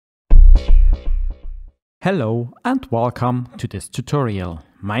Hello and welcome to this tutorial.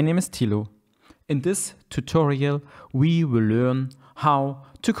 My name is Thilo. In this tutorial we will learn how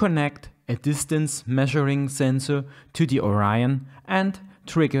to connect a distance measuring sensor to the Orion and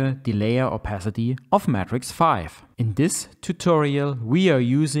trigger the layer opacity of MADRIX 5. In this tutorial we are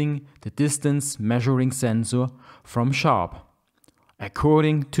using the distance measuring sensor from Sharp.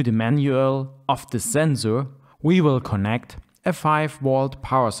 According to the manual of the sensor, we will connect a 5-volt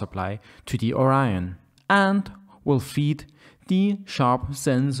power supply to the Orion and will feed the Sharp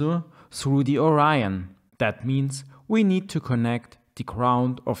sensor through the Orion. That means we need to connect the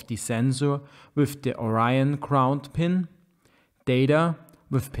ground of the sensor with the Orion ground pin, data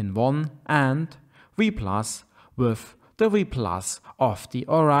with pin 1 and V+ with the V+ of the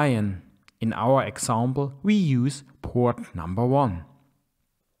Orion. In our example we use port number 1.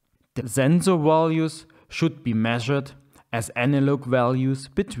 The sensor values should be measured as analog values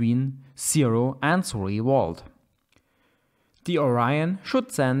between 0 and 3 volt. The Orion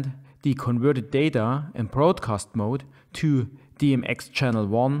should send the converted data in broadcast mode to DMX channel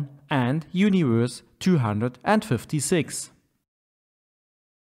 1 and universe 256.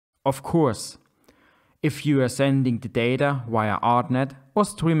 Of course, if you are sending the data via ArtNet or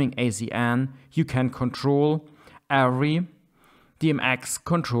streaming ACN, you can control every DMX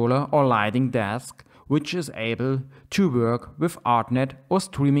controller or lighting desk which is able to work with ArtNet or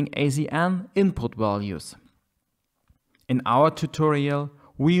streaming ACN input values. In our tutorial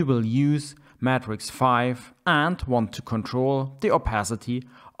we will use MADRIX 5 and want to control the opacity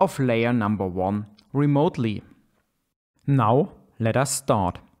of layer number 1 remotely. Now let us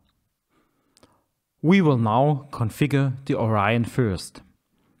start. We will now configure the Orion first.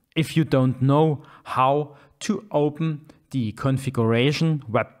 If you don't know how to open the configuration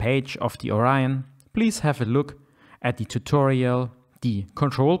web page of the Orion, please have a look at the tutorial, the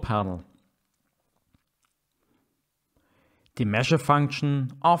control panel. The measure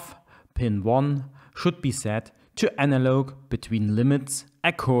function of pin 1 should be set to analog between limits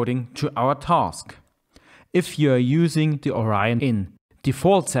according to our task. If you are using the Orion in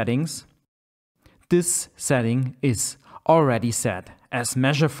default settings, this setting is already set as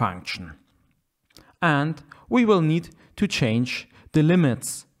measure function. And we will need to change the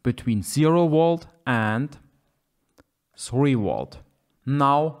limits between 0 volt and 3 volt.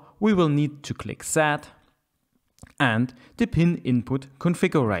 Now we will need to click Set and the pin input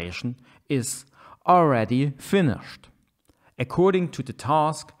configuration is already finished. According to the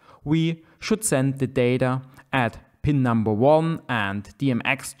task, we should send the data at pin number 1 and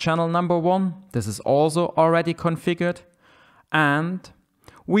DMX channel number 1. This is also already configured. And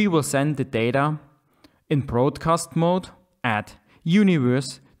we will send the data in broadcast mode at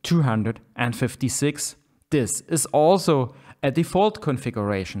universe 256. This is also a default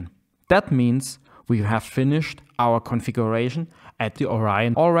configuration. That means we have finished our configuration at the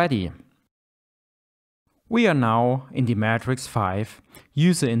Orion already. We are now in the MADRIX 5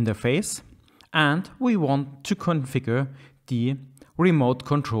 user interface and we want to configure the remote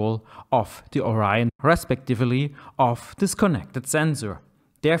control of the Orion, respectively of this connected sensor.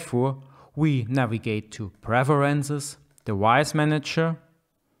 Therefore, we navigate to Preferences, Device Manager.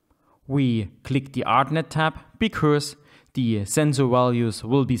 We click the ArtNet tab because the sensor values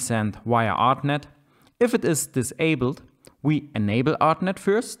will be sent via ArtNet. If it is disabled, we enable ArtNet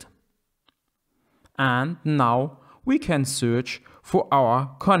first. And now we can search for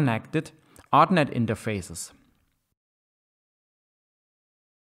our connected ArtNet interfaces.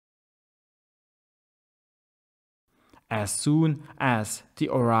 As soon as the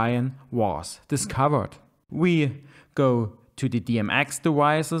Orion was discovered, we go to the DMX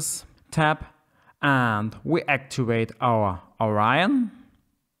devices tab and we activate our Orion.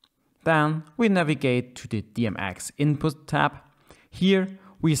 Then we navigate to the DMX input tab. Here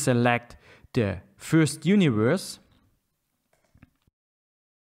we select the first universe.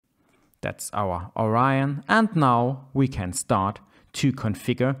 That's our Orion, and now we can start to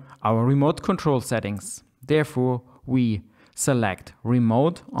configure our remote control settings. Therefore, we select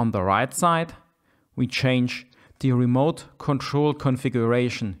Remote on the right side. We change the remote control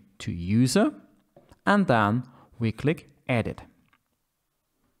configuration to User, and then we click Edit.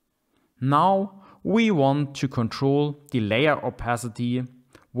 Now we want to control the layer opacity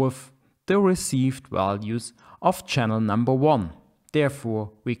with the received values of channel number 1.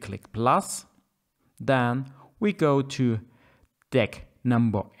 Therefore, we click plus, then we go to deck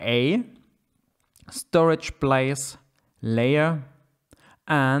number A, storage place, layer,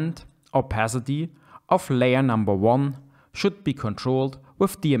 and opacity of layer number 1 should be controlled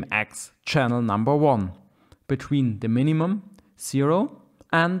with DMX channel number 1 between the minimum 0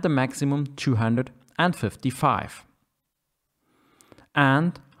 and the maximum 256. and 55.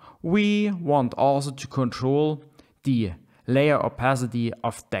 And we want also to control the layer opacity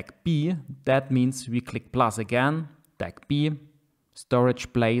of deck B. That means we click plus again, deck B,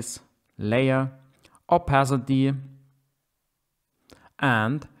 storage place, layer, opacity,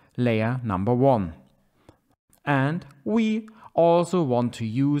 and layer number 1. And we also want to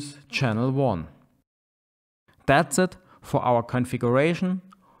use channel 1. That's it for our configuration.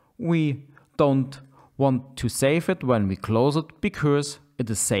 We don't want to save it when we close it because it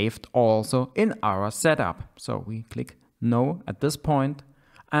is saved also in our setup. So we click no at this point,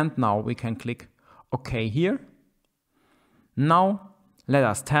 and now we can click OK here. Now let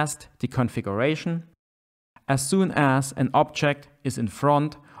us test the configuration. As soon as an object is in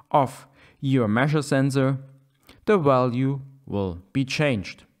front of your measure sensor, the value will be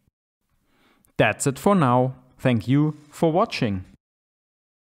changed. That's it for now. Thank you for watching.